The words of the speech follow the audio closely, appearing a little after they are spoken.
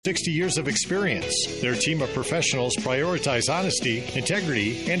60 years of experience. Their team of professionals prioritize honesty,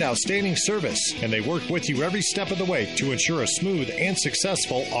 integrity, and outstanding service, and they work with you every step of the way to ensure a smooth and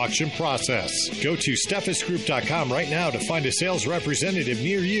successful auction process. Go to steffesgroup.com right now to find a sales representative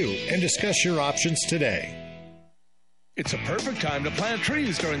near you and discuss your options today. It's a perfect time to plant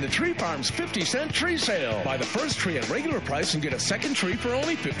trees during the Tree Farm's 50-cent tree sale. Buy the first tree at regular price and get a second tree for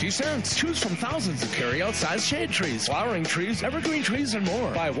only 50 cents. Choose from thousands of carry-out size shade trees, flowering trees, evergreen trees, and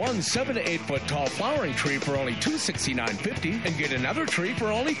more. Buy one 7 to 8 foot tall flowering tree for only $269.50 and get another tree for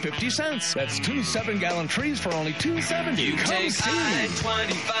only 50 cents. That's 2 7-gallon trees for only $2.70. You Come take see.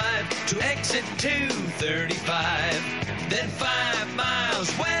 I-25 to exit 235, then 5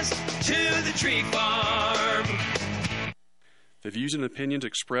 miles west to the Tree Farm. The views and opinions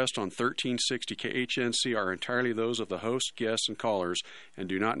expressed on 1360 KHNC are entirely those of the host, guests, and callers, and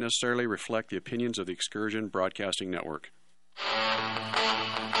do not necessarily reflect the opinions of the Excursion Broadcasting Network.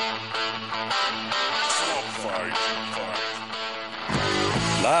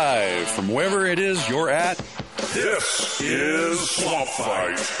 Live from wherever it is you're at, this is Swamp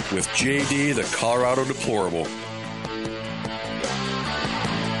Fight with JD, the Colorado Deplorable.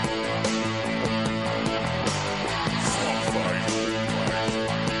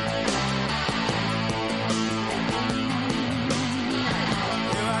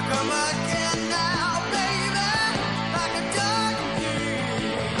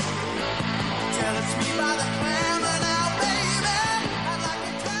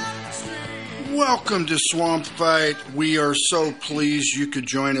 Welcome to Swamp Fight. We are so pleased you could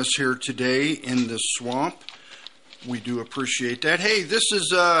join us here today in the swamp. We do appreciate that. Hey, this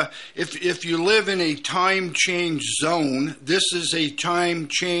is, if you live in a time change zone, this is a time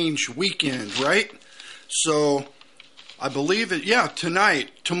change weekend, right? So, I believe it,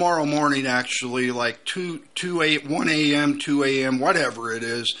 tomorrow morning actually, like 1 a.m., 2 a.m., whatever it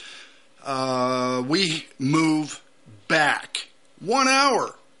is, we move back 1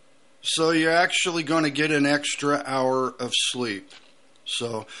 hour. So you're actually going to get an extra hour of sleep.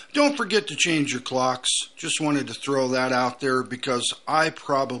 So don't forget to change your clocks. Just wanted to throw that out there because I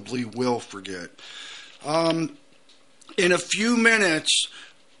probably will forget. In a few minutes,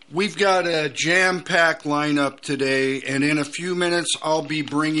 we've got a jam-packed lineup today, and in a few minutes, I'll be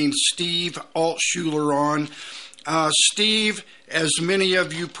bringing Steve Altshuler on. Steve, as many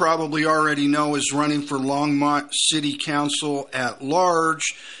of you probably already know, is running for Longmont City Council at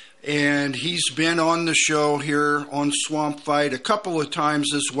large. And he's been on the show here on Swamp Fight a couple of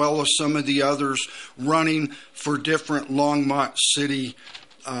times, as well as some of the others running for different Longmont City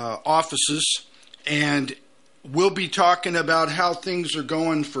offices. And we'll be talking about how things are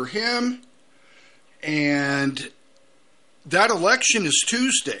going for him. And that election is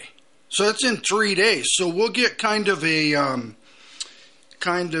Tuesday, so it's in 3 days. So we'll get kind of an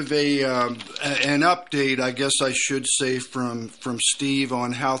update, I guess I should say, from Steve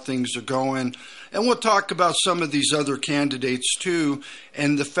on how things are going. And we'll talk about some of these other candidates too,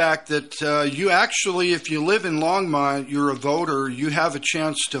 and the fact that you actually, if you live in Longmont, you're a voter, you have a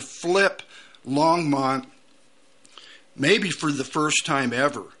chance to flip Longmont, maybe for the first time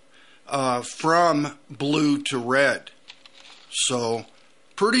ever, from blue to red. So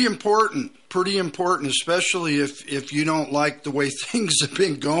pretty important, especially if you don't like the way things have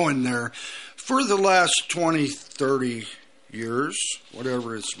been going there for the last 20, 30 years,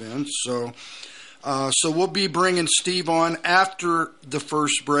 whatever it's been. So we'll be bringing Steve on after the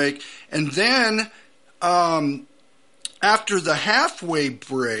first break. And then after the halfway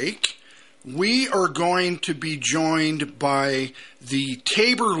break, we are going to be joined by the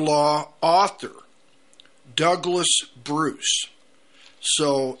Tabor Law author, Douglas Bruce.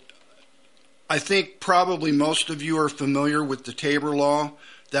 So I think probably most of you are familiar with the Tabor Law.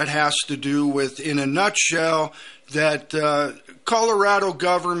 That has to do with, in a nutshell, that Colorado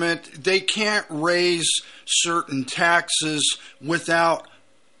government, they can't raise certain taxes without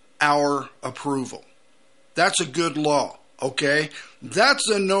our approval. That's a good law, okay? That's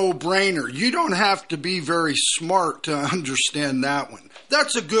a no-brainer. You don't have to be very smart to understand that one.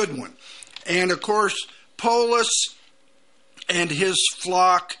 That's a good one. And, of course, Polis and his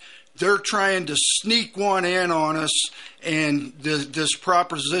flock, they're trying to sneak one in on us, and this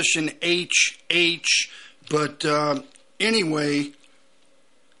Proposition HH. But anyway,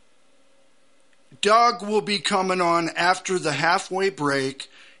 Doug will be coming on after the halfway break.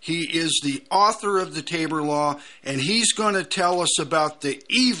 He is the author of the Tabor Law, and he's going to tell us about the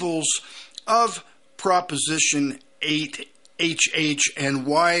evils of Proposition 8HH and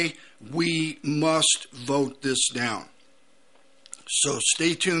why we must vote this down. So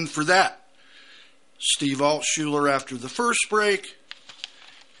stay tuned for that. Steve Altshuler after the first break,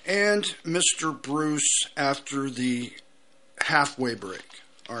 and Mr. Bruce after the halfway break.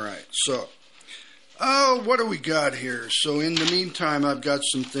 All right, so, what do we got here? So in the meantime, I've got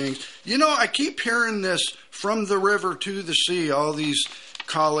some things. You know, I keep hearing this from the river to the sea, all these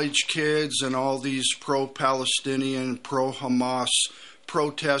college kids and all these pro-Palestinian, pro-Hamas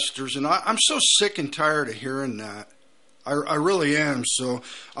protesters, and I'm so sick and tired of hearing that. I really am. So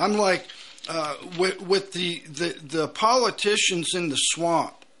I'm like, with the politicians in the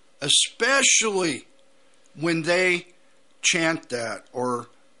swamp, especially when they chant that or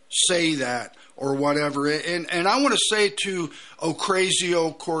say that or whatever. And I want to say to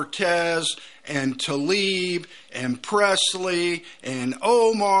Ocasio-Cortez and Tlaib and Presley and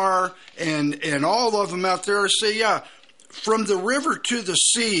Omar and all of them out there, say, yeah, from the river to the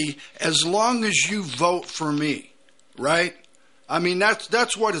sea, as long as you vote for me. Right? I mean,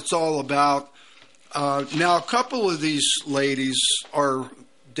 that's what it's all about. Now, a couple of these ladies are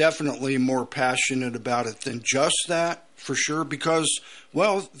definitely more passionate about it than just that, for sure, because,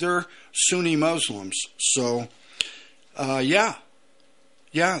 well, they're Sunni Muslims. So, yeah,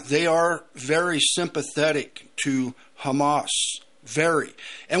 they are very sympathetic to Hamas. Very.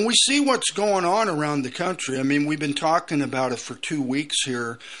 And we see what's going on around the country. I mean, we've been talking about it for 2 weeks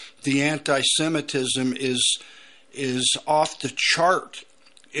here. The anti-Semitism is off the chart.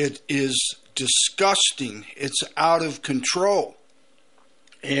 It is disgusting. It's out of control.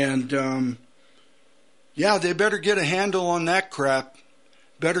 And, yeah, they better get a handle on that crap.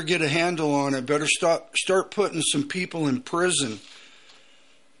 Better get a handle on it. Better start putting some people in prison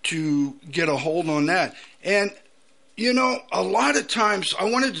to get a hold on that. And, you know, a lot of times, I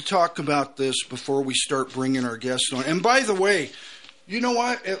wanted to talk about this before we start bringing our guests on. And by the way, you know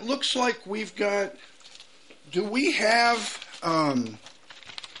what? It looks like we've got... Do we have, let's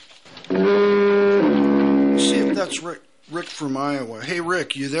see if that's Rick from Iowa. Hey,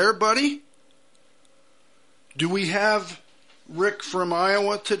 Rick, you there, buddy? Do we have Rick from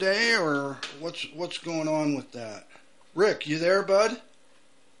Iowa today, or what's going on with that? Rick, you there, bud?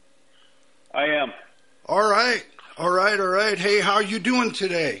 I am. All right. Hey, how you doing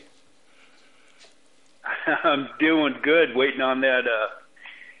today? I'm doing good, waiting on that,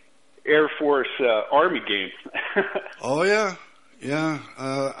 Air Force Army game. Oh yeah.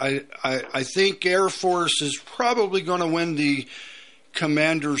 I think Air Force is probably going to win the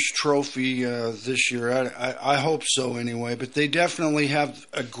Commander's Trophy this year. I hope so anyway. But they definitely have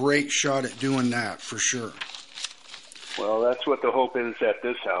a great shot at doing that for sure. Well, that's what the hope is at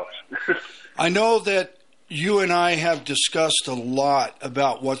this house. I know that you and I have discussed a lot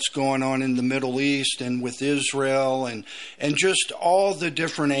about what's going on in the Middle East and with Israel and just all the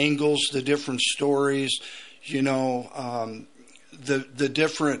different angles, the different stories, you know, the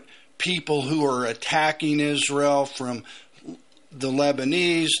different people who are attacking Israel, from the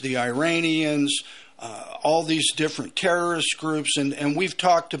Lebanese, the Iranians, all these different terrorist groups. And we've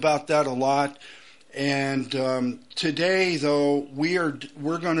talked about that a lot. And today, though,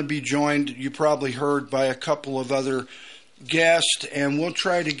 we're going to be joined, you probably heard, by a couple of other guests, and we'll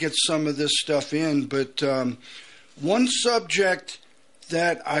try to get some of this stuff in. But one subject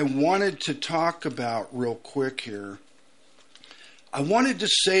that I wanted to talk about real quick here, I wanted to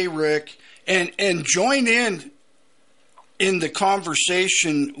say, Rick, and join in the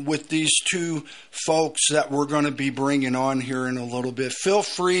conversation with these two folks that we're going to be bringing on here in a little bit. Feel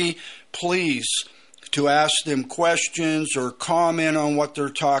free, please, to ask them questions or comment on what they're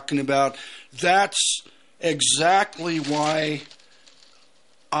talking about. That's exactly why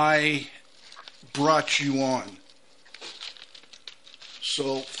I brought you on.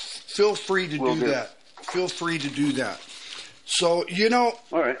 So feel free to do that. Feel free to do that. So, you know,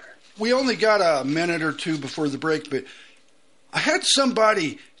 all right, we only got a minute or two before the break, but I had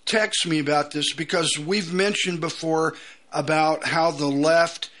somebody text me about this because we've mentioned before about how the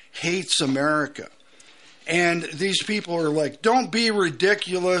left hates America. And these people are like, don't be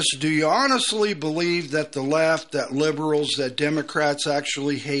ridiculous. Do you honestly believe that the left, that liberals, that Democrats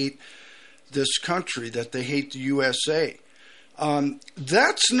actually hate this country, that they hate the USA?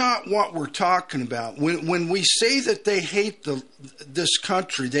 That's not what we're talking about. When we say that they hate this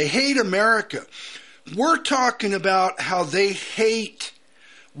country, they hate America, we're talking about how they hate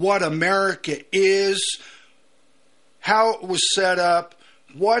what America is, how it was set up,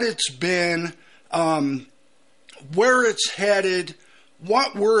 what it's been, where it's headed,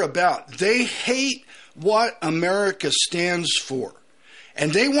 what we're about. They hate what America stands for.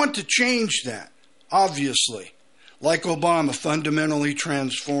 And they want to change that, obviously. Like Obama, fundamentally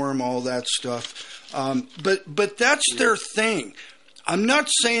transform, all that stuff. But that's their thing. I'm not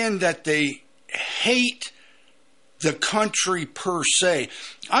saying that they hate the country per se.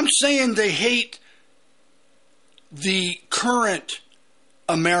 I'm saying they hate the current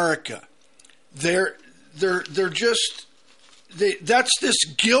America. That's this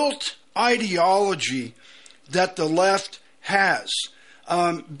guilt ideology that the left has.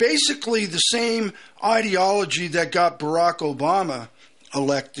 Basically the same ideology that got Barack Obama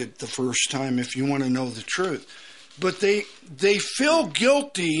elected the first time, if you want to know the truth. But they feel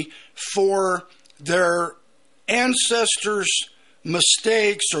guilty for their ancestors'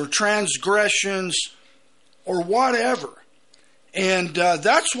 mistakes or transgressions or whatever. And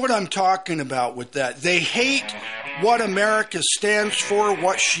that's what I'm talking about with that. They hate what America stands for,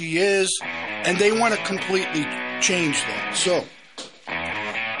 what she is, and they want to completely change that. So,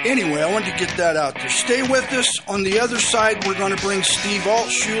 anyway, I wanted to get that out there. Stay with us. On the other side, we're going to bring Steve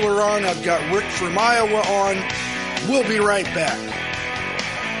Altshuler on. I've got Rick from Iowa on. We'll be right back.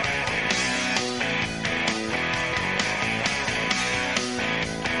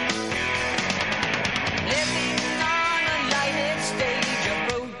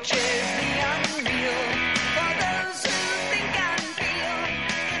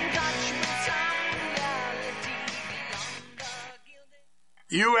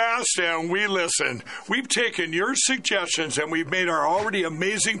 You asked and we listened. We've taken your suggestions and we've made our already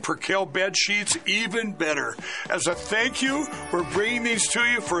amazing Percale bed sheets even better. As a thank you, we're bringing these to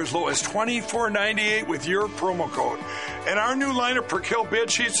you for as low as $24.98 with your promo code. And our new line of Percale bed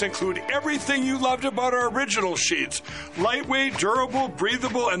sheets include everything you loved about our original sheets. Lightweight, durable,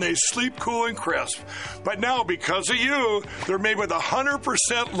 breathable, and they sleep cool and crisp. But now, because of you, they're made with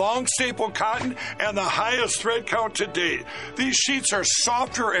 100% long staple cotton and the highest thread count to date. These sheets are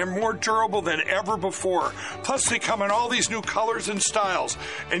softer and more durable than ever before. Plus, they come in all these new colors and styles.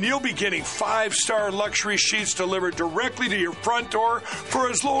 And you'll be getting 5-star luxury sheets delivered directly to your front door for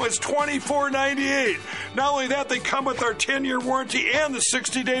as low as $24.98. Not only that, they come with our 10-year warranty and the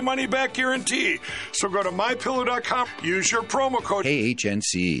 60-day money-back guarantee. So go to MyPillow.com, use your promo code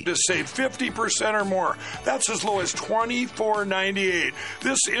KHNC to save 50% or more. That's as low as $24.98.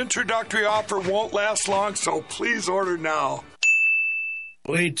 This introductory offer won't last long, so please order now.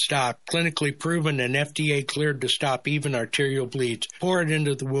 Bleed Stop, clinically proven and FDA cleared to stop even arterial bleeds. Pour it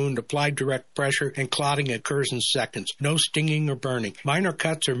into the wound, apply direct pressure, and clotting occurs in seconds. No stinging or burning. Minor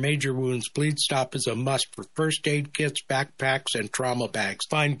cuts or major wounds, Bleed Stop is a must for first aid kits, backpacks, and trauma bags.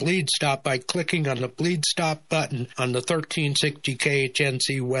 Find Bleed Stop by clicking on the Bleed Stop button on the 1360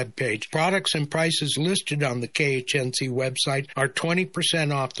 KHNC webpage. Products and prices listed on the KHNC website are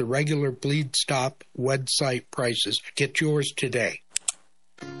 20% off the regular Bleed Stop website prices. Get yours today.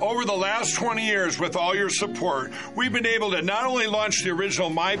 Over the last 20 years, with all your support, we've been able to not only launch the original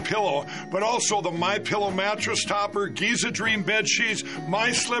MyPillow, but also the MyPillow mattress topper, Giza Dream bed sheets,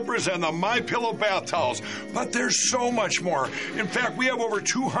 My Slippers, and the MyPillow bath towels. But there's so much more. In fact, we have over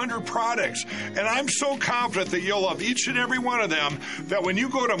 200 products, and I'm so confident that you'll love each and every one of them that when you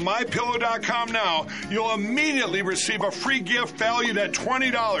go to MyPillow.com now, you'll immediately receive a free gift valued at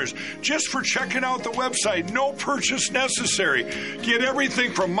 $20 just for checking out the website. No purchase necessary. Get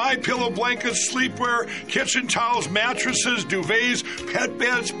everything from MyPillow blankets, sleepwear, kitchen towels, mattresses, duvets, pet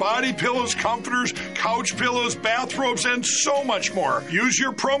beds, body pillows, comforters, couch pillows, bathrobes, and so much more. Use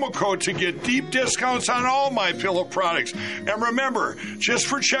your promo code to get deep discounts on all MyPillow products. And remember, just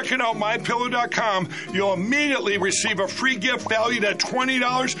for checking out MyPillow.com, you'll immediately receive a free gift valued at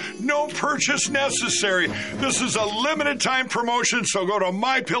 $20. No purchase necessary. This is a limited time promotion, so go to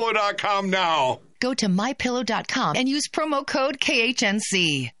MyPillow.com now. Go to MyPillow.com and use promo code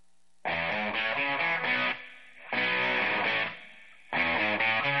KHNC.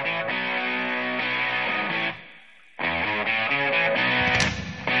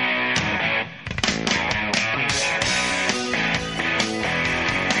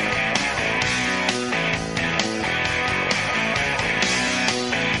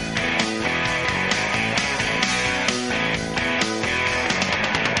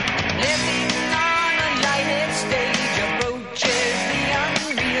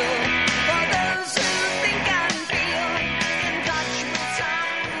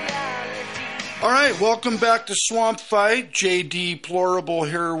 Welcome back to Swamp Fight. J.D. Plorable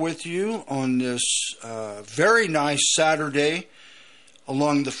here with you on this very nice Saturday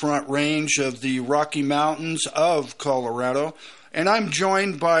along the Front Range of the Rocky Mountains of Colorado. And I'm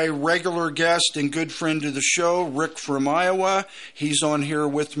joined by regular guest and good friend of the show, Rick from Iowa. He's on here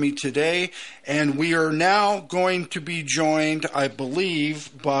with me today. And we are now going to be joined, I believe,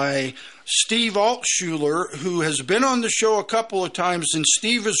 by Steve Altshuler, who has been on the show a couple of times. And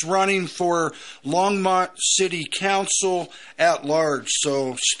Steve is running for Longmont City Council at large.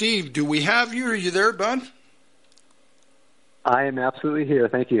 So, Steve, do we have you? Are you there, bud? I am absolutely here.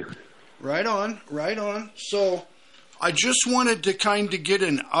 Thank you. Right on, right on. So I just wanted to kind of get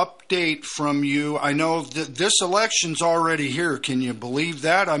an update from you. I know that this election's already here. Can you believe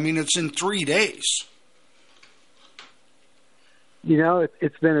that? I mean, it's in 3 days. You know,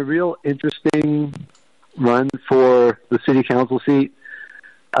 it's been a real interesting run for the city council seat.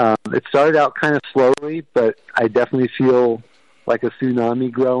 It started out kind of slowly, but I definitely feel like a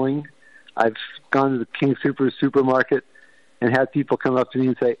tsunami growing. I've gone to the King Soopers supermarket and had people come up to me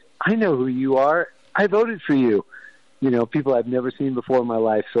and say, I know who you are. I voted for you. You know, people I've never seen before in my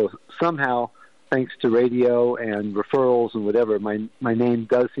life. So somehow, thanks to radio and referrals and whatever, my name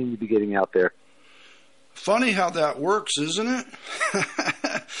does seem to be getting out there. Funny how that works, isn't it?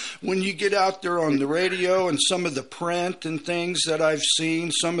 When you get out there on the radio and some of the print and things that I've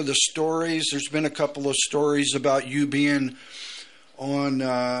seen, some of the stories, there's been a couple of stories about you being on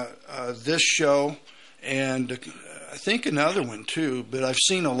this show, and I think another one too, but I've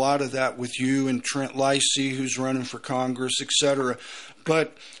seen a lot of that with you and Trent Lacey, who's running for Congress, etc.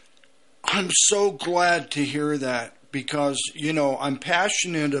 But I'm so glad to hear that, because, you know, I'm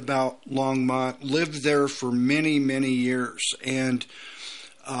passionate about Longmont, lived there for many, many years, and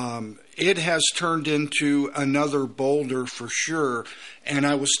it has turned into another Boulder for sure. And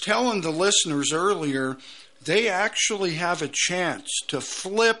I was telling the listeners earlier, they actually have a chance to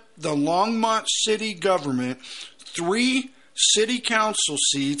flip the Longmont city government, 3 city council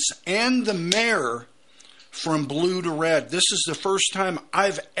seats, and the mayor from blue to red. This is the first time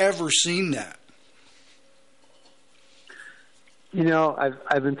I've ever seen that. You know,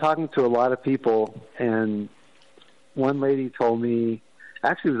 I've been talking to a lot of people, and one lady told me,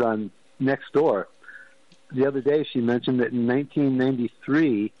 actually it was on Nextdoor, the other day she mentioned that in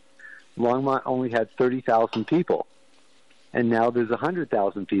 1993, Longmont only had 30,000 people, and now there's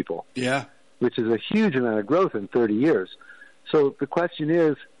 100,000 people. Yeah. Which is a huge amount of growth in 30 years. So the question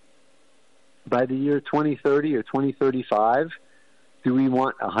is, by the year 2030 or 2035, do we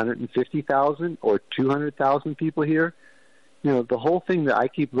want 150,000 or 200,000 people here? You know, the whole thing that I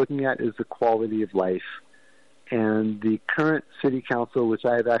keep looking at is the quality of life. And the current city council, which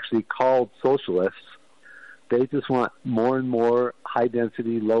I have actually called socialists, they just want more and more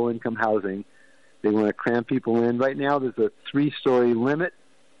high-density, low-income housing. They want to cram people in. Right now there's a 3-story limit,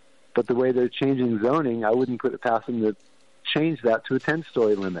 but the way they're changing zoning, I wouldn't put it past them to change that to a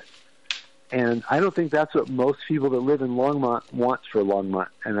 10-story limit. And I don't think that's what most people that live in Longmont want for Longmont,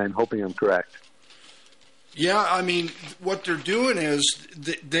 and I'm hoping I'm correct. Yeah, I mean, what they're doing is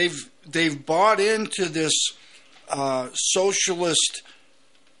they've bought into this socialist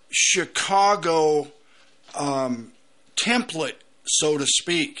Chicago template, so to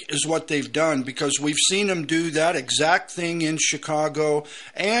speak, is what they've done, because we've seen them do that exact thing in Chicago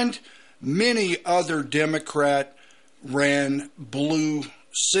and many other Democrat-ran blue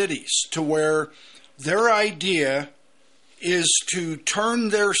cities, to where their idea is to turn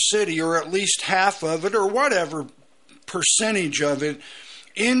their city, or at least half of it, or whatever percentage of it,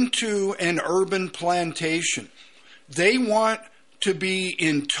 into an urban plantation. They want to be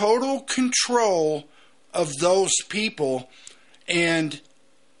in total control of those people, and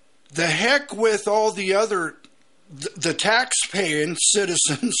the heck with all the other, the tax-paying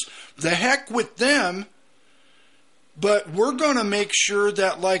citizens, the heck with them, but we're going to make sure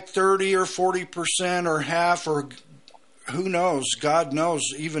that like 30 or 40% or half, or who knows, God knows,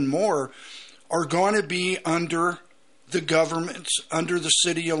 even more, are going to be under the government's, under the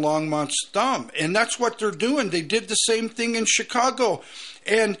city of Longmont's thumb. And that's what they're doing. They did the same thing in Chicago.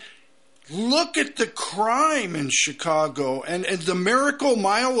 And look at the crime in Chicago. And the Miracle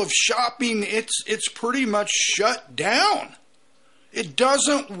Mile of shopping, it's pretty much shut down. It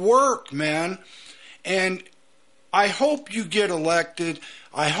doesn't work, man. And I hope you get elected.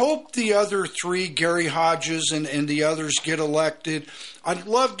 I hope the other 3, Gary Hodges and the others, get elected. I'd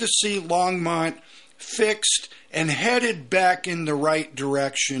love to see Longmont fixed and headed back in the right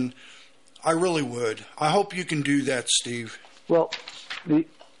direction. I really would. I hope you can do that, Steve. Well,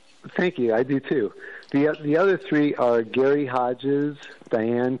 thank you. I do too. The other 3 are Gary Hodges,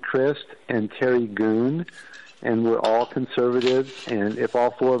 Diane Christ, and Terry Goon, and we're all conservatives. And if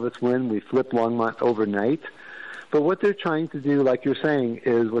all 4 of us win, we flip Longmont overnight. But what they're trying to do, like you're saying,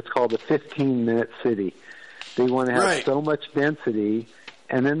 is what's called a 15-minute city. They want to have so much density,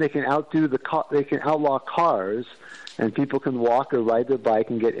 and then they can they can outlaw cars, and people can walk or ride their bike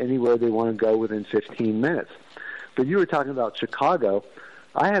and get anywhere they want to go within 15 minutes. But you were talking about Chicago.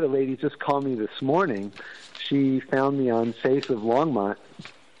 I had a lady just call me this morning. She found me on Voice of Longmont,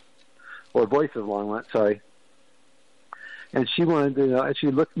 sorry. And she wanted to know, and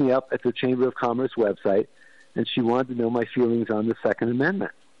she looked me up at the Chamber of Commerce website, and she wanted to know my feelings on the Second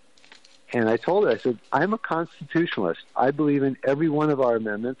Amendment. And I told her, I said, I'm a constitutionalist. I believe in every one of our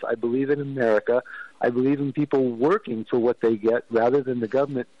amendments. I believe in America. I believe in people working for what they get rather than the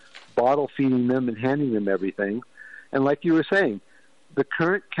government bottle feeding them and handing them everything. And like you were saying, the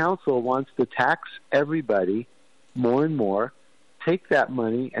current council wants to tax everybody more and more, take that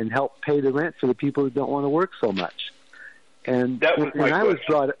money and help pay the rent for the people who don't want to work so much. And that was when I was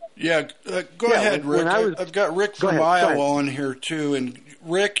brought up, go ahead, Rick. I've got Rick from Iowa on here too, and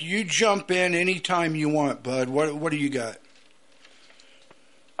Rick, you jump in anytime you want, bud. What do you got?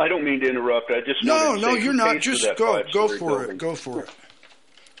 I don't mean to interrupt. I just no, you're not. Just go for it. Go for it.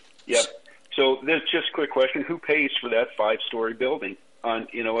 Yep. So there's just a quick question: who pays for that 5-story building? As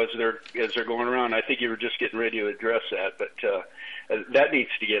they're going around, I think you were just getting ready to address that, but that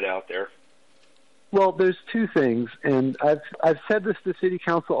needs to get out there. Well, there's two things, and I've said this to City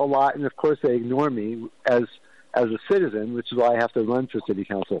Council a lot, and of course they ignore me as a citizen, which is why I have to run for City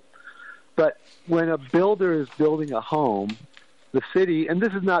Council. But when a builder is building a home, the city, and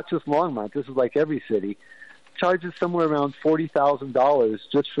this is not just Longmont, this is like every city, charges somewhere around $40,000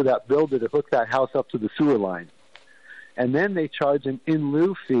 just for that builder to hook that house up to the sewer line. And then they charge an in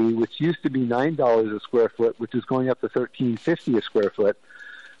lieu fee, which used to be $9 a square foot, which is going up to $13.50 a square foot.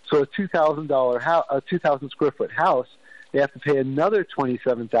 So a $2,000 2,000 square foot house, they have to pay another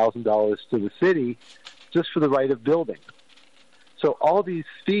 $27,000 to the city just for the right of building. So all these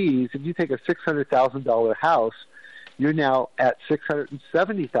fees, if you take a $600,000 house, you're now at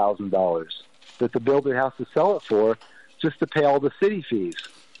 $670,000 that the builder has to sell it for just to pay all the city fees.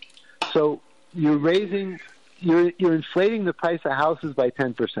 So you're inflating the price of houses by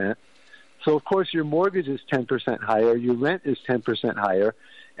 10%. So of course your mortgage is 10% higher, your rent is 10% higher,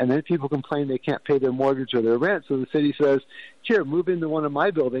 and then people complain they can't pay their mortgage or their rent. So the city says, here, move into one of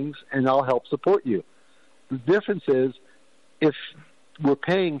my buildings and I'll help support you. The difference is if we're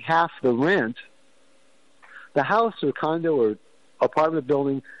paying half the rent, the house or condo or apartment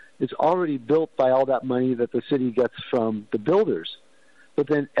building is already built by all that money that the city gets from the builders. But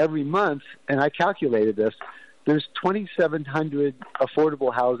then every month, and I calculated this, there's 2,700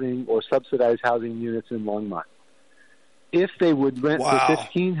 affordable housing or subsidized housing units in Longmont. If they would rent for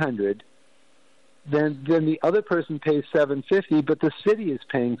 $1,500, then the other person pays $750, but the city is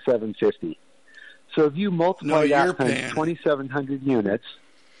paying $750. So if you multiply that times 2,700 units,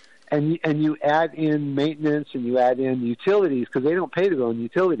 and you add in maintenance and you add in utilities, because they don't pay their own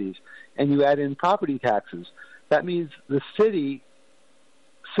utilities, and you add in property taxes, that means the citizens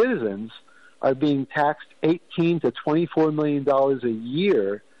are being taxed $18 to $24 million a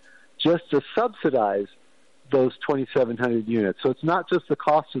year just to subsidize those 2,700 units. So it's not just the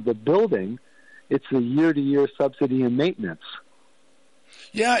cost of the building, it's the year-to-year subsidy and maintenance.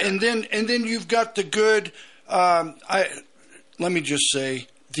 Yeah, and then you've got the good, let me just say,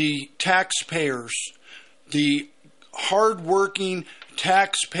 the taxpayers, the hardworking,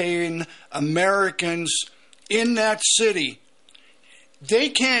 tax-paying Americans in that city. They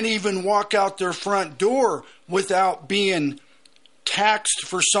can't even walk out their front door without being taxed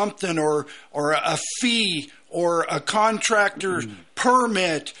for something or a fee or a contractor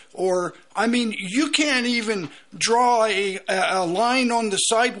permit, or, I mean, you can't even draw a line on the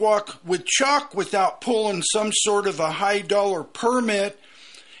sidewalk with chalk without pulling some sort of a high-dollar permit.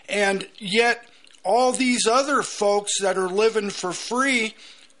 And yet all these other folks that are living for free,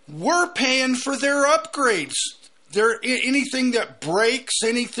 we're paying for their upgrades. Anything that breaks,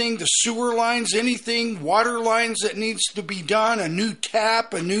 anything, the sewer lines, anything, water lines that needs to be done, a new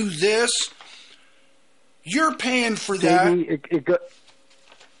tap, a new this, you're paying for that.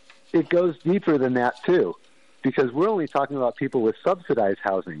 It goes deeper than that, too, because we're only talking about people with subsidized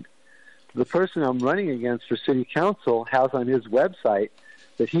housing. The person I'm running against for city council has on his website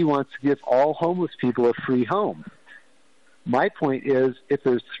that he wants to give all homeless people a free home. My point is, if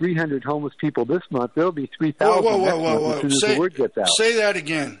there's 300 homeless people this month, there'll be 3,000 next month as soon as the word gets out. Say that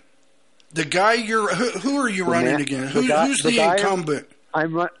again. The guy who are you running against? Who's the incumbent?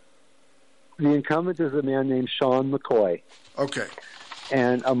 The incumbent is a man named Sean McCoy. Okay.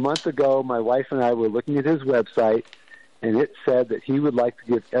 And a month ago, my wife and I were looking at his website, and it said that he would like to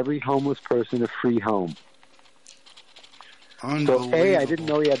give every homeless person a free home. So, A, I didn't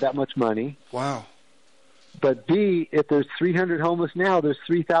know he had that much money. Wow. But B, if there's 300 homeless now, there's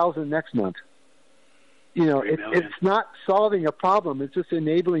 3,000 next month. You know, it's not solving a problem. It's just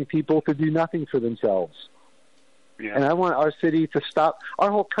enabling people to do nothing for themselves. Yeah. And I want our city to stop. Our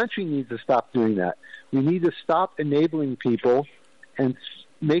whole country needs to stop doing that. We need to stop enabling people and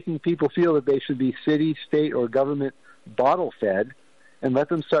making people feel that they should be city, state, or government bottle-fed and let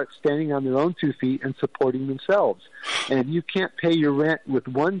them start standing on their own 2 feet and supporting themselves. And if you can't pay your rent with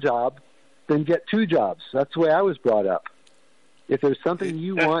one job, then get 2 jobs. That's the way I was brought up. If there's something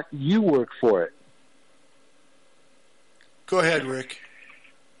you want, you work for it. Go ahead, Rick.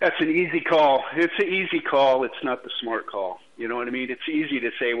 That's an easy call. It's an easy call. It's not the smart call. You know what I mean? It's easy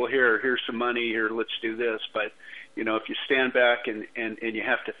to say, well, here's some money, here, let's do this. But, you know, if you stand back and you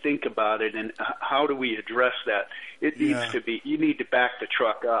have to think about it, and how do we address that? It needs to be, you need to back the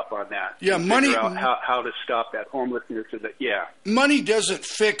truck up on that. Yeah, money. Figure out how to stop that homelessness. Money doesn't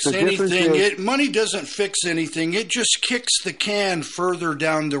fix anything. Money doesn't fix anything. It just kicks the can further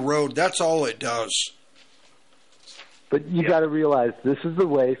down the road. That's all it does. But you got to realize this is the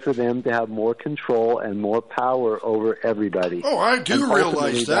way for them to have more control and more power over everybody. Oh, I do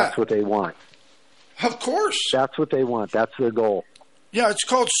realize that. That's what they want. Of course. That's what they want. That's their goal. Yeah, it's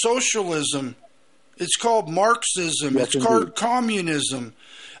called socialism. It's called Marxism. Yes, it's called communism.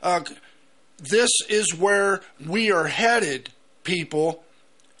 This is where we are headed, people.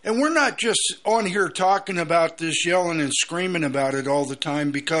 And we're not just on here talking about this, yelling and screaming about it all the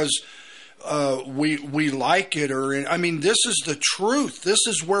time because we like it, this is the truth. This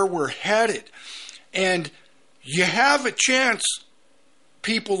is where we're headed. And you have a chance,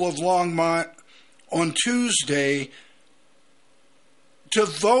 people of Longmont, on Tuesday to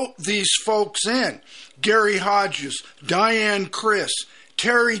vote these folks in. Gary Hodges, Diane Chris,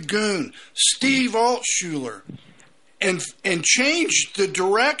 Terry Goon, Steve Altshuler, and change the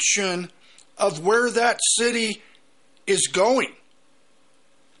direction of where that city is going.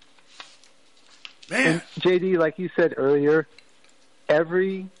 Man. And JD, like you said earlier,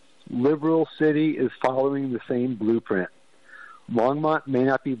 every liberal city is following the same blueprint. Longmont may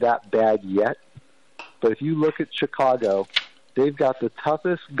not be that bad yet, but if you look at Chicago, they've got the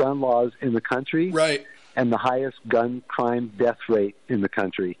toughest gun laws in the country, right, and the highest gun crime death rate in the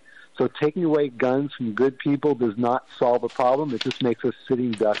country. So taking away guns from good people does not solve a problem. It just makes us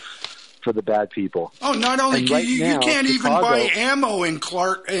sitting ducks for the bad people. Oh, not only right you now, can't Chicago, even buy ammo in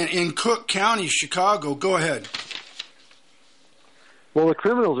Cook County, Chicago. Go ahead. Well, the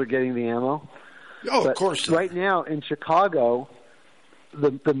criminals are getting the ammo. Oh, of course. Right now in Chicago,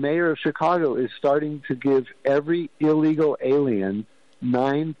 the mayor of Chicago is starting to give every illegal alien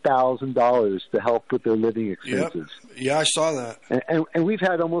 $9,000 to help with their living expenses. Yep. Yeah, I saw that. And we've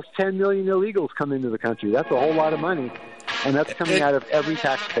had almost 10 million illegals come into the country. That's a whole lot of money, and that's coming out of every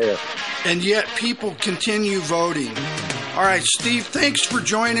taxpayer. And yet people continue voting. All right, Steve, thanks for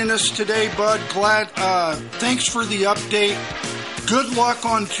joining us today, bud. Thanks for the update. Good luck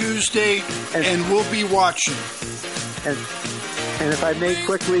on Tuesday, and we'll be watching. And if I may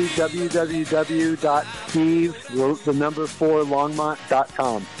quickly,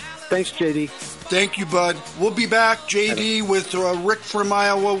 www.steve4longmont.com. Thanks, JD. Thank you, bud. We'll be back, JD, with Rick from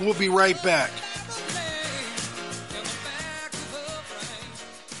Iowa. We'll be right back.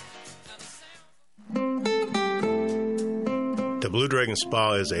 The Blue Dragon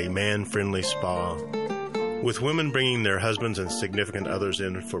Spa is a man-friendly spa, with women bringing their husbands and significant others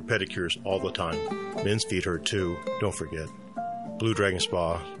in for pedicures all the time. Men's feet hurt too, don't forget. Blue Dragon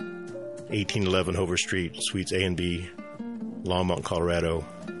Spa, 1811 Hover Street, Suites A and B, Longmont, Colorado,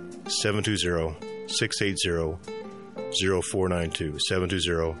 720-680-0492,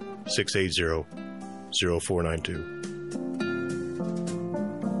 720-680-0492.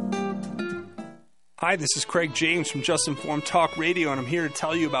 Hi, this is Craig James from Just Informed Talk Radio, and I'm here to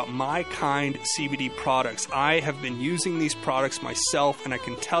tell you about My Kind CBD products. I have been using these products myself, and I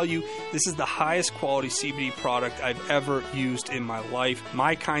can tell you this is the highest quality CBD product I've ever used in my life.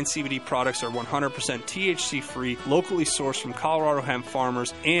 My Kind CBD products are 100% THC-free, locally sourced from Colorado hemp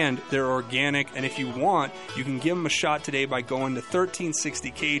farmers, and they're organic. And if you want, you can give them a shot today by going to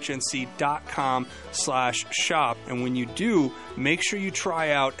 1360khnc.com/shop. And when you do, make sure you try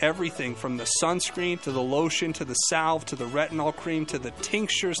out everything from the sunscreen to the lotion, to the salve, to the retinol cream, to the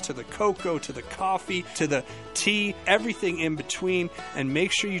tinctures, to the cocoa, to the coffee, to the tea, everything in between. And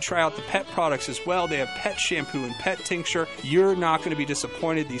make sure you try out the pet products as well. They have pet shampoo and pet tincture. You're not going to be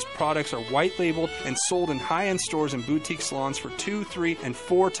disappointed. These products are white labeled and sold in high-end stores and boutique salons for 2, 3, and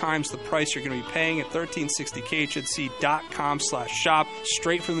 4 times the price you're going to be paying at 1360khnc.com/shop,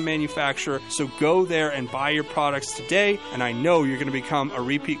 straight from the manufacturer. So go there and buy your products today, and I know you're going to become a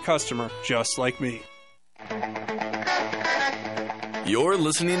repeat customer just like me. You're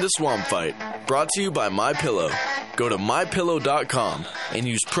listening to Swamp Fight, brought to you by MyPillow. Go to MyPillow.com and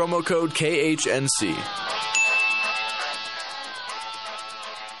use promo code KHNC.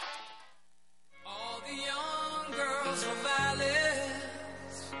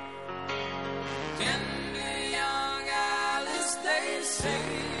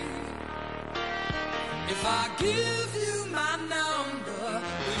 I give you my number,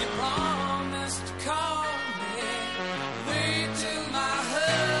 will you promise to call me? Wait till my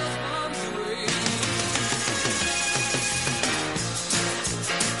husband's away.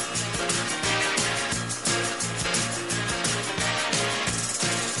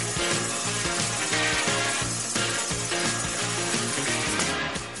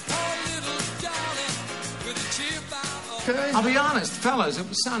 I'll be honest, fellas, it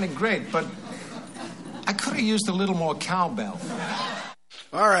was sounding great, but I could have used a little more cowbell.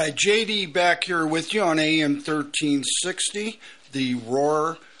 All right, JD back here with you on AM 1360, the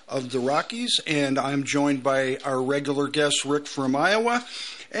roar of the Rockies, and I'm joined by our regular guest, Rick from Iowa,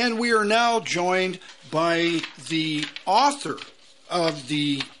 and we are now joined by the author of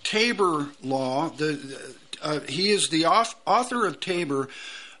the Tabor Law. He is the author of Tabor,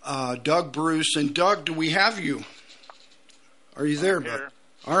 Doug Bruce. And Doug, do we have you? Are you there, bud?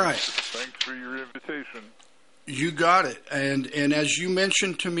 All right. Thanks for your invitation. You got it. And as you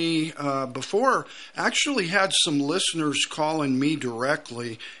mentioned to me before, actually had some listeners calling me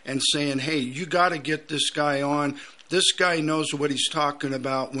directly and saying, hey, you got to get this guy on. This guy knows what he's talking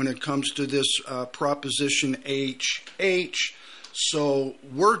about when it comes to this Proposition HH. So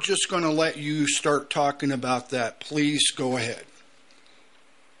we're just going to let you start talking about that. Please go ahead.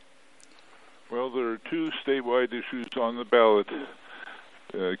 Well, there are two statewide issues on the ballot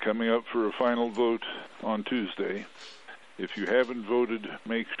coming up for a final vote on Tuesday. If you haven't voted,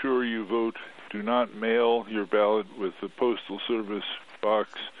 make sure you vote. Do not mail your ballot with the Postal Service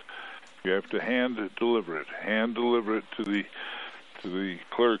box. You have to hand deliver it. Hand deliver it to the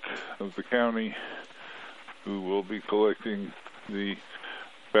clerk of the county, who will be collecting the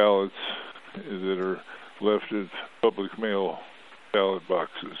ballots that are left at public mail ballot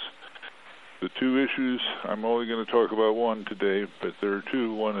boxes. The two issues, I'm only going to talk about one today, but there are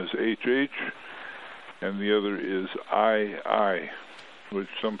two. One is HH, and the other is II, which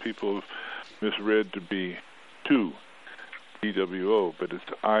some people have misread to be two, TWO, but it's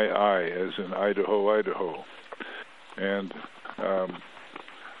II, as in Idaho, Idaho. And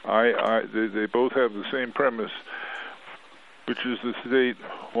they both have the same premise, which is the state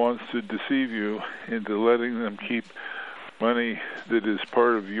wants to deceive you into letting them keep money that is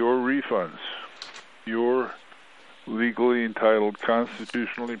part of your refunds, your legally entitled,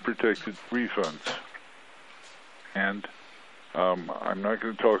 constitutionally protected refunds. And I'm not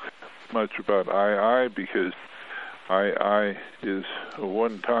going to talk much about II because II is a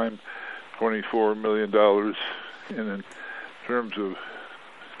one-time $24 million, and in terms of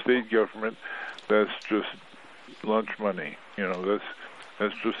state government, that's just lunch money. You know,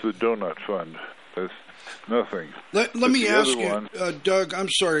 that's just the donut fund. That's nothing. Let me ask you, Doug, I'm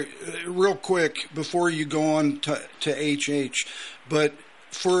sorry, real quick before you go on to HH, but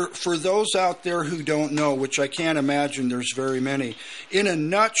for those out there who don't know, which I can't imagine there's very many, in a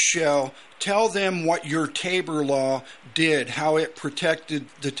nutshell, tell them what your Tabor Law did, how it protected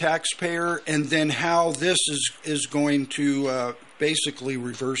the taxpayer, and then how this is going to basically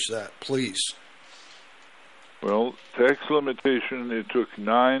reverse that, please. Well, tax limitation, it took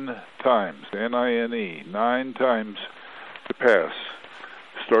 9 times, N-I-N-E, 9 times to pass.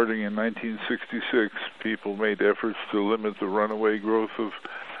 Starting in 1966, people made efforts to limit the runaway growth of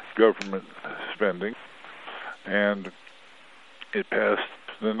government spending, and it passed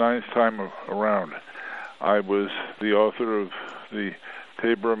the 9th time around. I was the author of the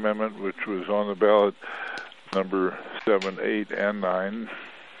Tabor Amendment, which was on the ballot number 7, 8, and 9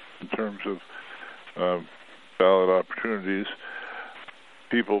 in terms of ballot opportunities.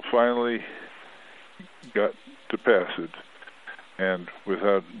 People finally got to pass it, and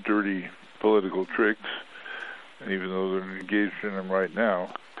without dirty political tricks, even though they're engaged in them right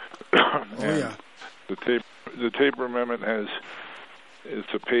now. The Tabor Amendment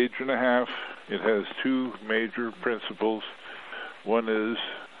it's a page and a half. It has 2 major principles. One is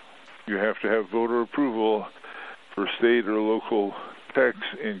you have to have voter approval for state or local tax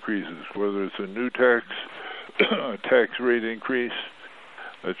increases, whether it's a new tax, a tax rate increase,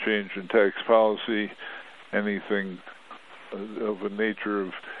 a change in tax policy, anything of a nature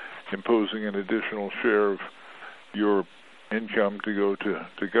of imposing an additional share of your income to go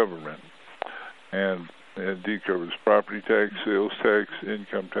to government. And it indeed covers property tax, sales tax,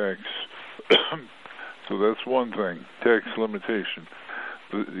 income tax. So that's one thing, tax limitation.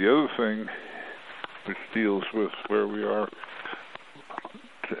 The other thing, which deals with where we are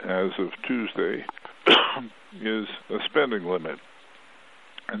as of Tuesday, is a spending limit.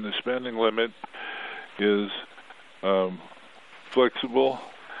 And the spending limit is flexible,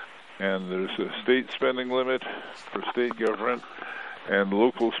 and there's a state spending limit for state government and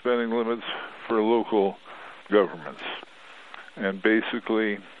local spending limits for local governments. And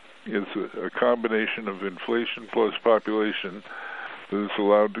basically, it's a combination of inflation plus population that is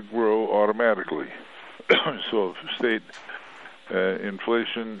allowed to grow automatically. So if state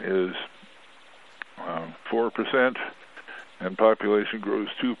inflation is 4% and population grows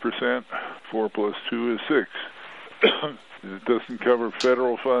 2%, 4 plus 2 is 6. It doesn't cover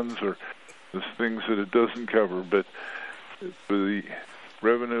federal funds or the things that it doesn't cover, but for the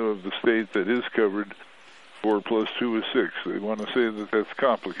revenue of the state that is covered, 4 plus 2 is 6. They want to say that that's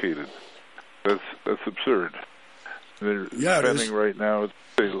complicated. That's absurd. Their spending right now at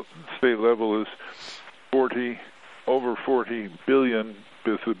the state level is over $40 billion,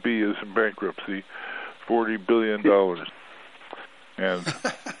 with the B is in bankruptcy, $40 billion. And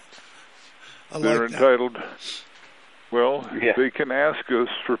they're entitled, they can ask us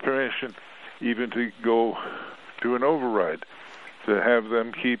for permission even to go to an override, to have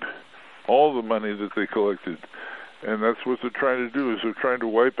them keep all the money that they collected. And that's what they're trying to do, is they're trying to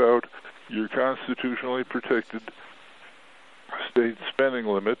wipe out your constitutionally protected state spending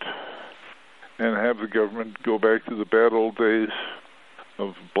limit and have the government go back to the bad old days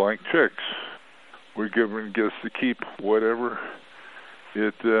of blank checks, where government gets to keep whatever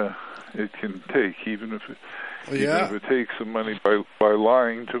it can take, even if it takes the money by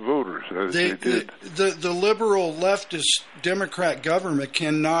lying to voters, as they did. The liberal leftist Democrat government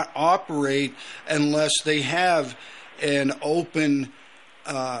cannot operate unless they have an open,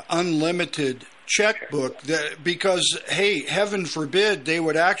 unlimited checkbook, because, hey, heaven forbid, they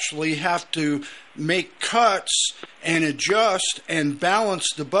would actually have to make cuts and adjust and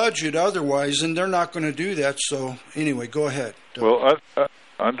balance the budget otherwise, and they're not going to do that. So anyway, go ahead. Well, I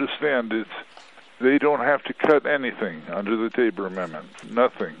understand they don't have to cut anything under the Tabor Amendment,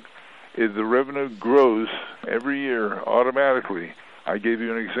 nothing. If the revenue grows every year automatically, I gave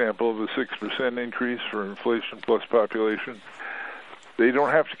you an example of a 6% increase for inflation plus population. They don't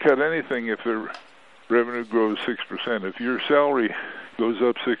have to cut anything if their revenue grows 6%. If your salary goes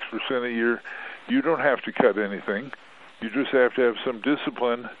up 6% a year, you don't have to cut anything. You just have to have some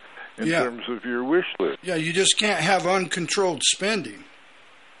discipline in terms of your wish list. Yeah, you just can't have uncontrolled spending.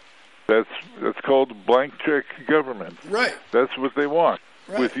 That's called blank check government. Right. That's what they want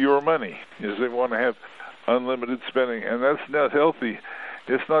with your money, is they want to have unlimited spending, and that's not healthy.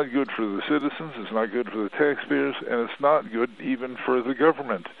 It's not good for the citizens, it's not good for the taxpayers, and it's not good even for the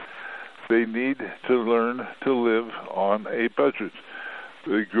government. They need to learn to live on a budget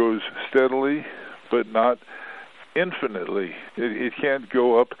that grows steadily, but not infinitely. It can't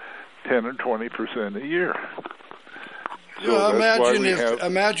go up 10 or 20% a year. So well,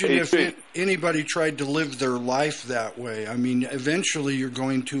 imagine if anybody tried to live their life that way. I mean, eventually you're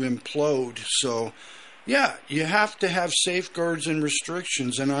going to implode. So, yeah, you have to have safeguards and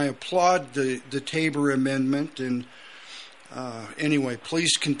restrictions, and I applaud the Tabor Amendment. And anyway,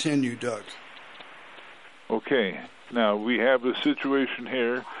 please continue, Doug. Okay. Now, we have a situation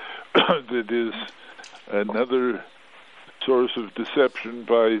here that is another source of deception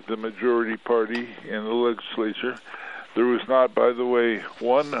by the majority party in the legislature. There was not, by the way,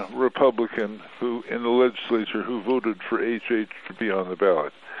 one Republican who in the legislature who voted for HH to be on the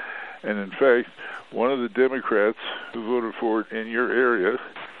ballot. And in fact, one of the Democrats who voted for it in your area,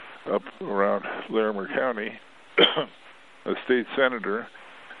 up around Larimer County, a state senator,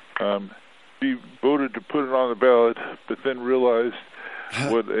 she voted to put it on the ballot, but then realized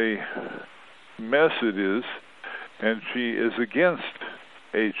what a mess it is, and she is against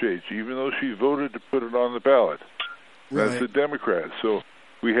HH, even though she voted to put it on the ballot. That's a Democrat. So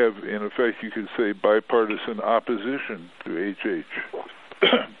we have, in effect, you could say, bipartisan opposition to HH.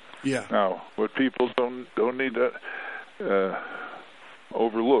 Yeah. Now, what people don't need to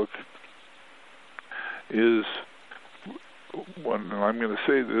overlook is, and I'm going to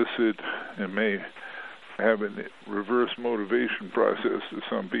say this, it may have a reverse motivation process to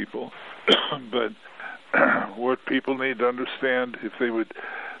some people, but what people need to understand, if they would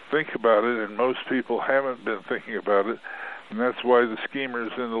think about it, and most people haven't been thinking about it, and that's why the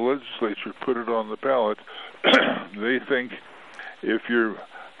schemers in the legislature put it on the ballot. They think if your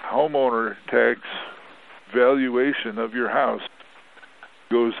homeowner tax valuation of your house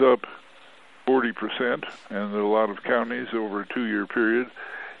goes up 40%, and in a lot of counties over a 2-year period,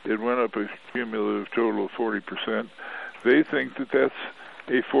 it went up a cumulative total of 40%. They think that that's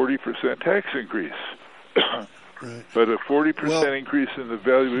a 40% tax increase. Right. But a 40% increase in the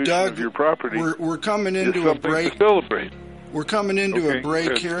valuation Doug, of your property we're coming into a break. To celebrate. We're coming into a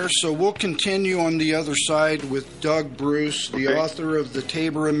break here, so we'll continue on the other side with Doug Bruce, the author of the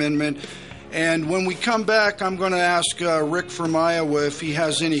Tabor Amendment. And when we come back, I'm going to ask Rick from Iowa if he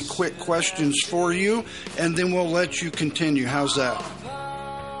has any quick questions for you, and then we'll let you continue. How's that?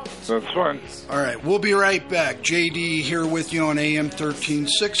 That's fine. All right, we'll be right back. JD here with you on AM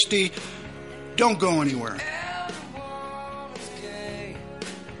 1360. Don't go anywhere.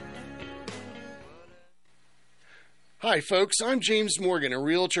 Hi, folks. I'm James Morgan, a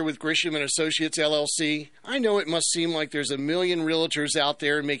realtor with Grisham & Associates, LLC. I know it must seem like there's a million realtors out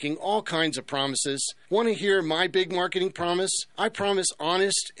there making all kinds of promises. Want to hear my big marketing promise? I promise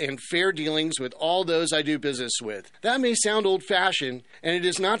honest and fair dealings with all those I do business with. That may sound old-fashioned, and it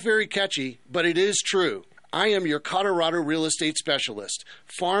is not very catchy, but it is true. I am your Colorado real estate specialist.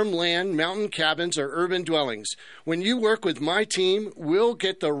 Farm, land, mountain cabins, or urban dwellings. When you work with my team, we'll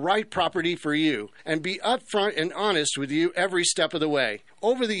get the right property for you and be upfront and honest with you every step of the way.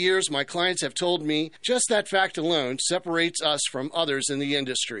 Over the years, my clients have told me just that fact alone separates us from others in the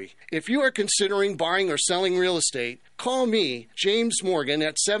industry. If you are considering buying or selling real estate, call me, James Morgan,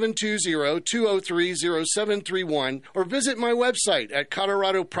 at 720-203-0731 or visit my website at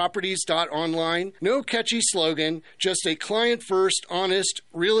coloradoproperties.online. No catchy slogan, just a client-first, honest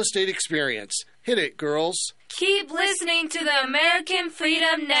real estate experience. Hit it, girls. Keep listening to the American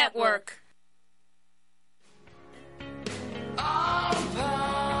Freedom Network.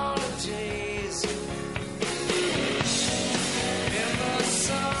 Apologies. In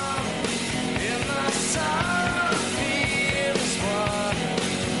the sun, feels warm.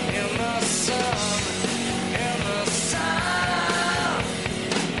 In the sun,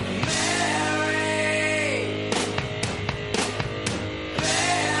 Mary,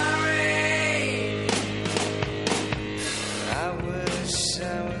 I wish I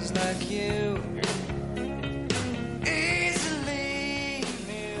was like you.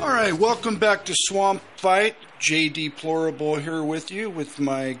 All right, welcome back to Swamp Fight. J.D. Plorable here with you with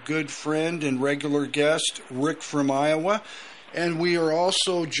my good friend and regular guest, Rick from Iowa. And we are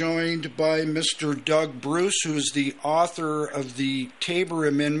also joined by Mr. Doug Bruce, who is the author of the Tabor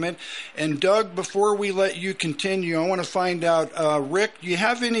Amendment. And Doug, before we let you continue, I want to find out, Rick, do you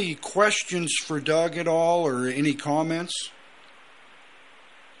have any questions for Doug at all or any comments?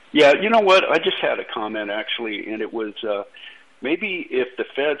 Yeah, you know what? I just had a comment, actually, and it was... maybe if the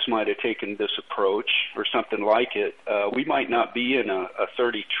feds might have taken this approach or something like it, we might not be in a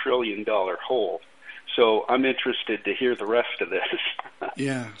 $30 trillion hole. So I'm interested to hear the rest of this.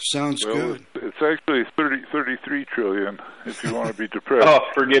 Yeah, sounds good. It's actually 33 trillion, if you want to be depressed. Oh,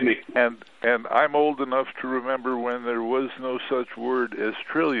 forgive me. And I'm old enough to remember when there was no such word as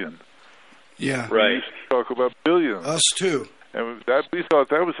trillion. Yeah. We used to talk about billions. Us too. And we thought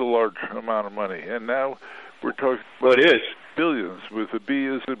that was a large amount of money. And now we're talking about it is. Billions, with a B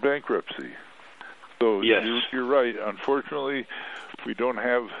as in bankruptcy. So yes. You're right. Unfortunately, we don't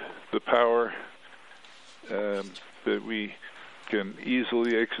have the power that we can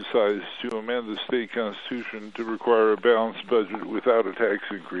easily exercise to amend the state constitution to require a balanced budget without a tax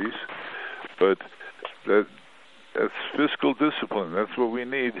increase. But that's fiscal discipline. That's what we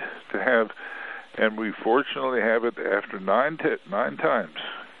need to have. And we fortunately have it after nine times.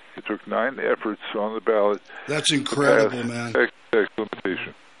 It took 9 efforts on the ballot. That's incredible, man. Tax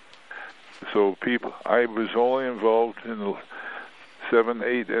limitation. So I was only involved in the 7,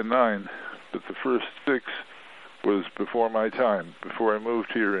 8, and 9, but the first 6 was before my time, before I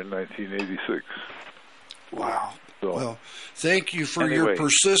moved here in 1986. Wow. So, well, thank you for your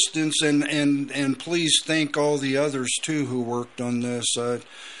persistence, and please thank all the others, too, who worked on this.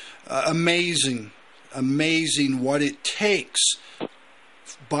 Amazing what it takes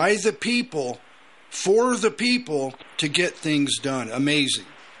by the people, for the people, to get things done. Amazing.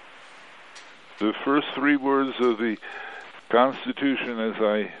 The first 3 words of the Constitution, as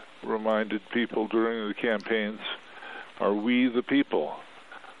I reminded people during the campaigns, are we the people.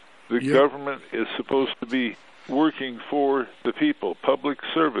 The government is supposed to be working for the people, public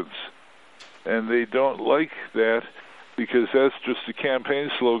servants, and they don't like that because that's just a campaign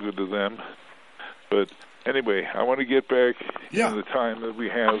slogan to them. But anyway, I want to get back in the time that we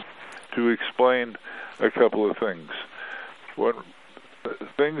have to explain a couple of things.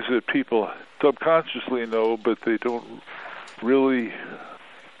 Things that people subconsciously know, but they don't really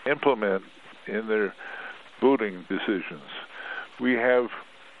implement in their voting decisions. We have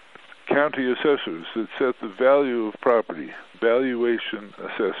county assessors that set the value of property, valuation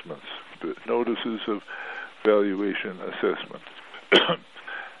assessments, notices of valuation assessment.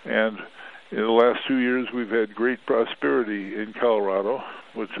 And in the last 2 years, we've had great prosperity in Colorado,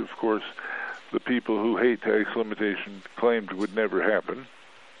 which, of course, the people who hate tax limitation claimed would never happen,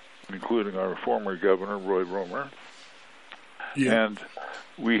 including our former governor, Roy Romer. Yeah. And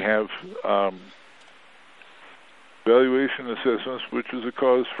we have valuation assessments, which is a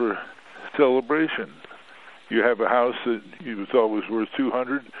cause for celebration. You have a house that you thought was worth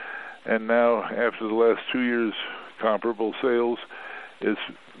 $200,000, and now after the last 2 years, comparable sales is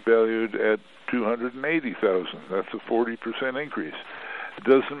valued at $280,000. That's a 40% increase. It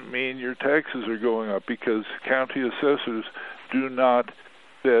doesn't mean your taxes are going up because county assessors do not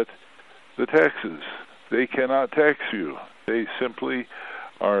set the taxes. They cannot tax you. They simply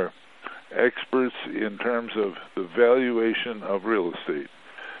are experts in terms of the valuation of real estate.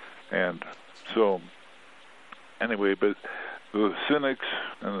 And so, anyway, but the cynics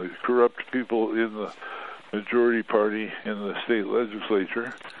and the corrupt people in the majority party in the state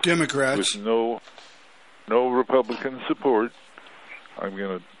legislature, Democrats, with no Republican support, I'm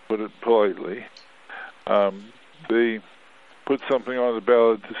going to put it politely, they put something on the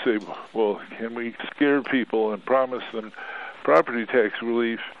ballot to say, well, can we scare people and promise them property tax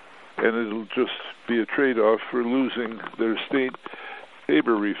relief, and it'll just be a trade-off for losing their state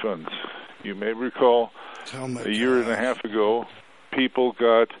labor refunds. You may recall a year and a half ago, people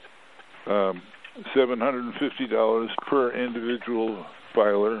got $750 per individual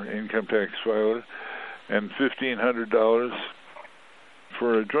filer, income tax filer, and $1,500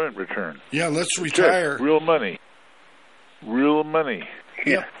 for a joint return. Yeah, let's retire. Real money. Real money.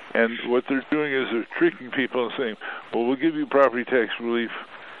 Yeah. And what they're doing is they're tricking people and saying, well, we'll give you property tax relief,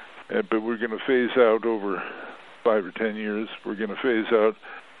 but we're going to phase out over 5 or 10 years, we're going to phase out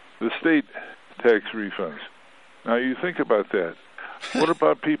the state tax refunds. Now, you think about that. What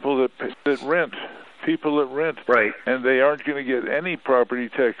about people that rent? People that rent, right? And they aren't going to get any property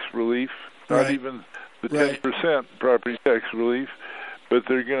tax relief, not even the 10% property tax relief, but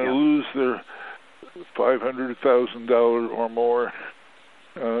they're going to lose their $500,000 or more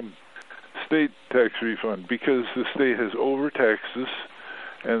state tax refund because the state has overtaxed us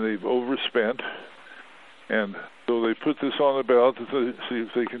and they've overspent, and so they put this on the ballot to see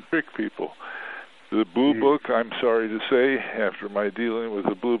if they can trick people. The Blue Book, I'm sorry to say, after my dealing with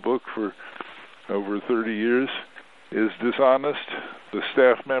the Blue Book for over 30 years, is dishonest. The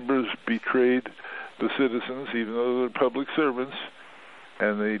staff members betrayed the citizens, even though they're public servants,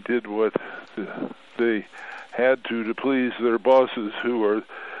 and they did what they had to please their bosses, who are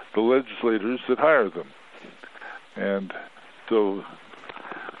the legislators that hire them. And so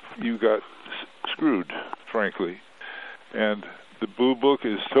you got screwed, frankly. And the Blue Book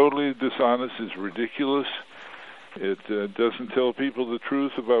is totally dishonest, it's ridiculous. It doesn't tell people the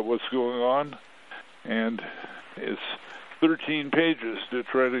truth about what's going on. And it's 13 pages to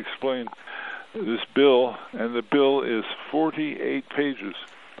try to explain this bill, and the bill is 48 pages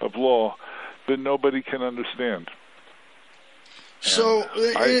of law that nobody can understand. So,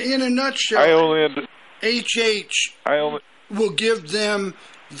 in a nutshell, HH will give them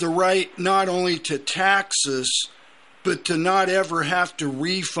the right not only to tax us, but to not ever have to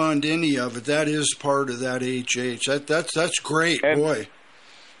refund any of it. That is part of that HH. That's great, boy.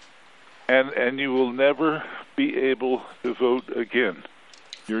 And you will never be able to vote again.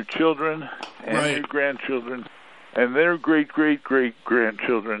 Your children and your grandchildren and their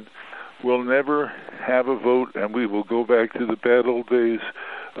great-great-great-grandchildren will never have a vote, and we will go back to the bad old days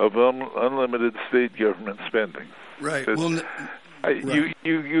of unlimited state government spending. Right.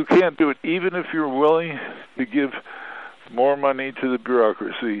 You can't do it. Even if you're willing to give more money to the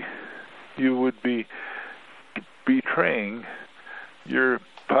bureaucracy, you would be betraying your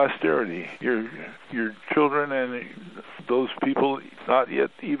posterity, your children and those people not yet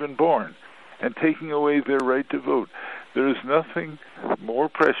even born, and taking away their right to vote. There is nothing more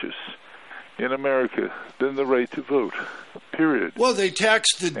precious in America than the right to vote, period. Well, they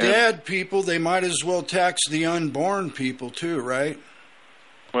tax the dead people. They might as well tax the unborn people too, right?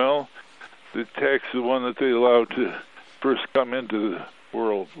 Well, they tax the one that they allow to first come into the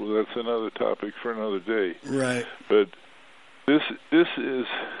world. Well, that's another topic for another day. Right. But this is,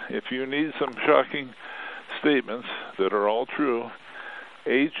 if you need some shocking statements that are all true,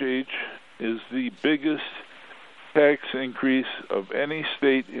 HH is the biggest tax increase of any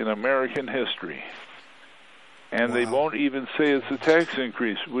state in American history. And they won't even say it's a tax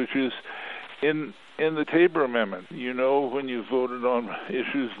increase, which is in the Tabor Amendment. You know, when you voted on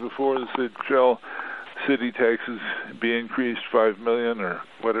issues before that said, shall city taxes be increased $5 million or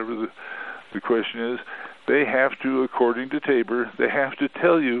whatever the question is, they have to, according to Tabor, they have to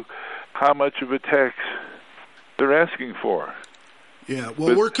tell you how much of a tax they're asking for. Yeah,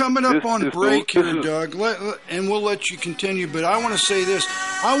 well, we're coming up on break here, Doug, and we'll let you continue. But I want to say this: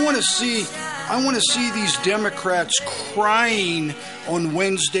 I want to see these Democrats crying on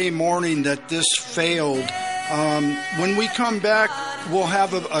Wednesday morning that this failed. When we come back, we'll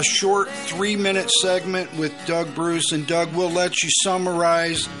have a short 3-minute segment with Doug Bruce, and Doug, we'll let you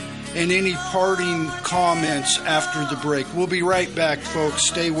summarize and any parting comments after the break. We'll be right back, folks.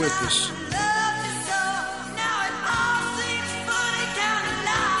 Stay with us.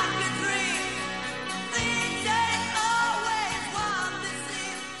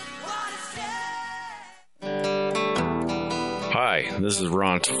 Hi, this is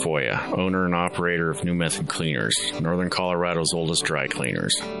Ron Tafoya, owner and operator of New Method Cleaners, Northern Colorado's oldest dry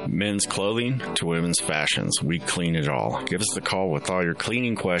cleaners. Men's clothing to women's fashions, we clean it all. Give us a call with all your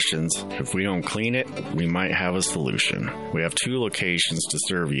cleaning questions. If we don't clean it, we might have a solution. We have 2 locations to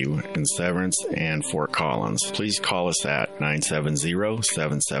serve you in Severance and Fort Collins. Please call us at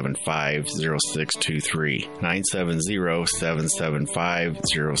 970-775-0623.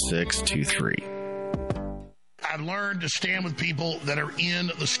 970-775-0623. I've learned to stand with people that are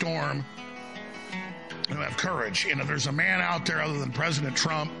in the storm who have courage. You know, there's a man out there other than President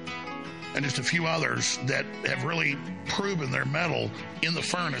Trump and just a few others that have really proven their mettle in the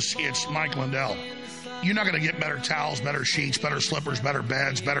furnace. It's Mike Lindell. You're not going to get better towels, better sheets, better slippers, better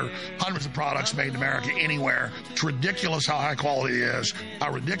beds, better hundreds of products made in America anywhere. It's ridiculous how high quality it is,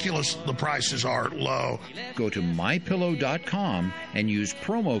 how ridiculous the prices are low. Go to MyPillow.com and use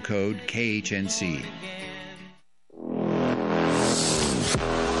promo code KHNC.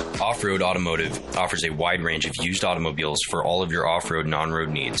 Off-Road Automotive offers a wide range of used automobiles for all of your off-road and on-road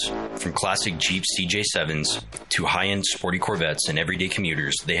needs. From classic Jeep CJ7s to high-end sporty Corvettes and everyday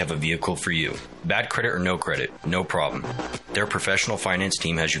commuters, they have a vehicle for you. Bad credit or no credit, no problem. Their professional finance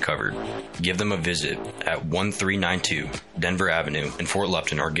team has you covered. Give them a visit at 1392 Denver Avenue in Fort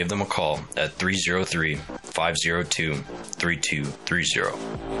Lupton, or give them a call at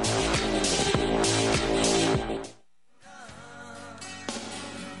 303-502-3230.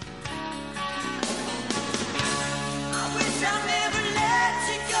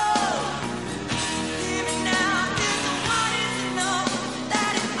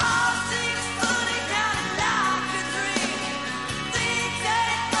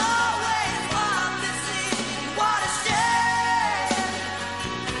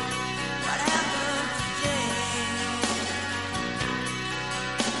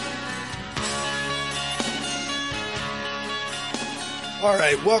 All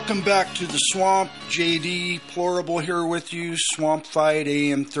right, welcome back to the Swamp. JD Plorable here with you, Swamp Fight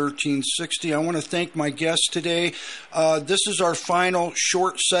AM 1360. I want to thank my guest today. This is our final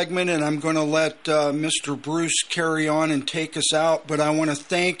short segment, and I'm going to let Mr. Bruce carry on and take us out. But I want to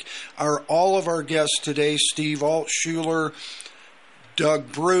thank all of our guests today, Steve Altshuler,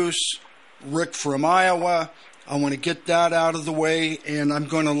 Doug Bruce, Rick from Iowa. I want to get that out of the way, and I'm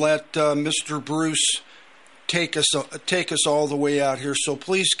going to let Mr. Bruce take us all the way out here. So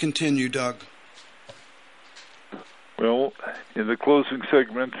please continue, Doug. Well, in the closing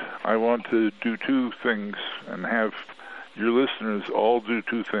segment, I want to do 2 things and have your listeners all do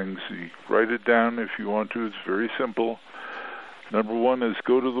 2 things. You write it down if you want to. It's very simple. Number 1 is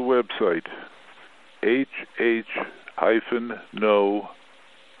go to the website, hh-no.com.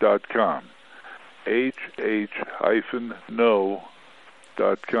 hh-no.com.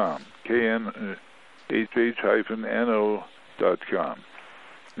 hh-no.com.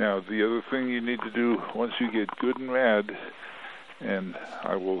 Now, the other thing you need to do once you get good and mad, and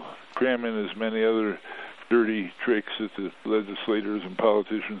I will cram in as many other dirty tricks that the legislators and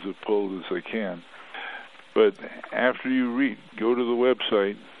politicians have pulled as I can, but after you go to the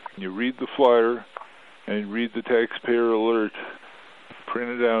website, you read the flyer, and read the taxpayer alert,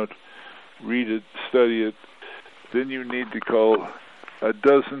 print it out, read it, study it, then you need to call a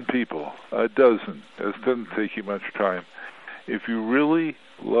dozen people, It doesn't take you much time. If you really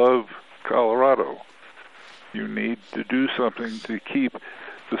love Colorado, you need to do something to keep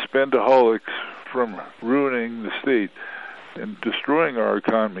the spendaholics from ruining the state and destroying our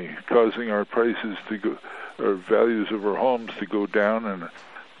economy, causing our prices to go, our values of our homes to go down, and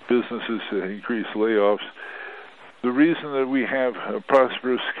businesses to increase layoffs. The reason that we have a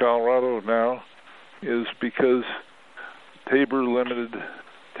prosperous Colorado now is because Tabor Limited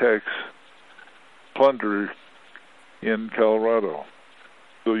tax plunder in Colorado.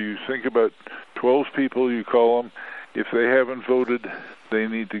 So you think about 12 people, you call them. If they haven't voted, they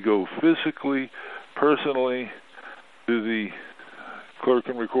need to go physically, personally, to the clerk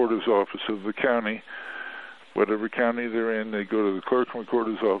and recorder's office of the county. Whatever county they're in, they go to the clerk and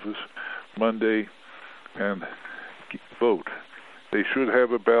recorder's office Monday and vote. They should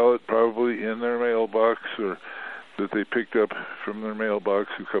have a ballot probably in their mailbox, or that they picked up from their mailbox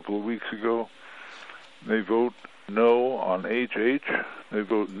a couple of weeks ago. They vote no on HH. They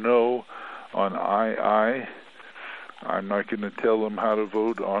vote no on II. I'm not going to tell them how to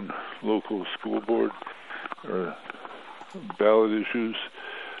vote on local school board or ballot issues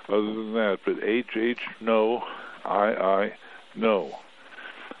other than that. But HH, no. I, no.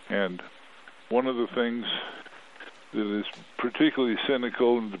 And one of the things that is particularly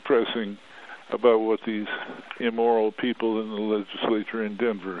cynical and depressing about what these immoral people in the legislature in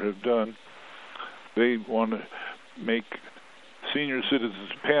Denver have done, they want to make senior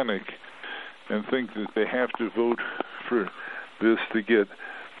citizens panic and think that they have to vote for this to get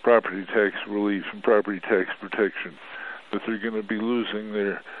property tax relief and property tax protection, that they're going to be losing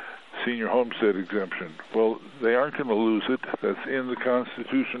their senior homestead exemption. Well, they aren't going to lose it. That's in the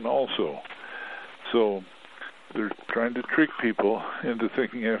Constitution also. So they're trying to trick people into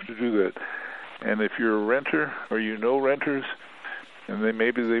thinking you have to do that. And if you're a renter or you know renters, and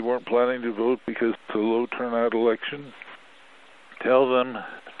maybe they weren't planning to vote because it's a low turnout election, tell them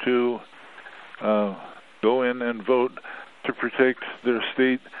to go in and vote to protect their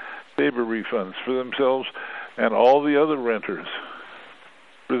state labor refunds for themselves and all the other renters.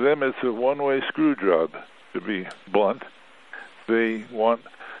 For them, it's a one-way screw job, to be blunt. They want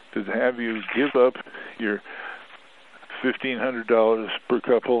to have you give up your $1,500 per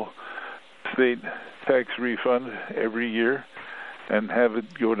couple state tax refund every year and have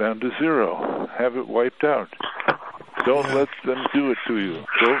it go down to zero. Have it wiped out. Don't let them do it to you.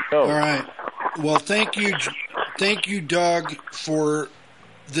 Don't know. All right. Well, thank you, Doug, for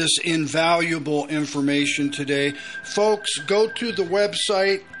this invaluable information today. Folks, go to the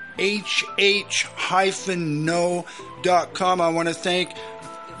website hh-no.com. I want to thank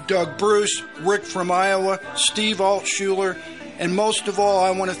Doug Bruce, Rick from Iowa, Steve Altshuler, and most of all,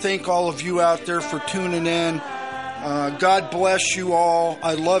 I want to thank all of you out there for tuning in. God bless you all.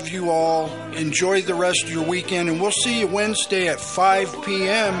 I love you all. Enjoy the rest of your weekend, and we'll see you Wednesday at 5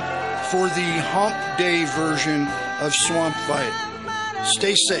 p.m. for the Hump Day version of Swamp Fight.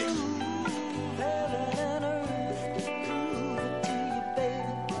 Stay safe.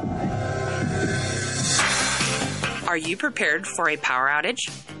 Are you prepared for a power outage?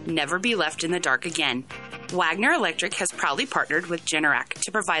 Never be left in the dark again. Wagner Electric has proudly partnered with Generac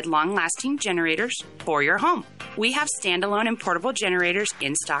to provide long-lasting generators for your home. We have standalone and portable generators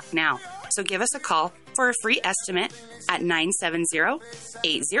in stock now, so give us a call for a free estimate at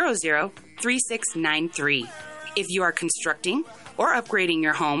 970-800-3693. If you are constructing or upgrading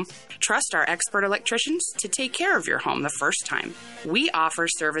your home, trust our expert electricians to take care of your home the first time. We offer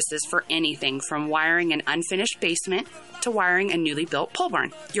services for anything from wiring an unfinished basement to wiring a newly built pole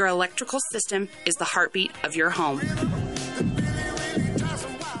barn. Your electrical system is the heartbeat of your home.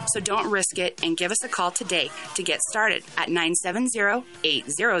 So don't risk it and give us a call today to get started at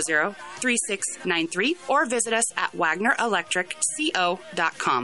 970-800-3693 or visit us at WagnerElectricCo.com.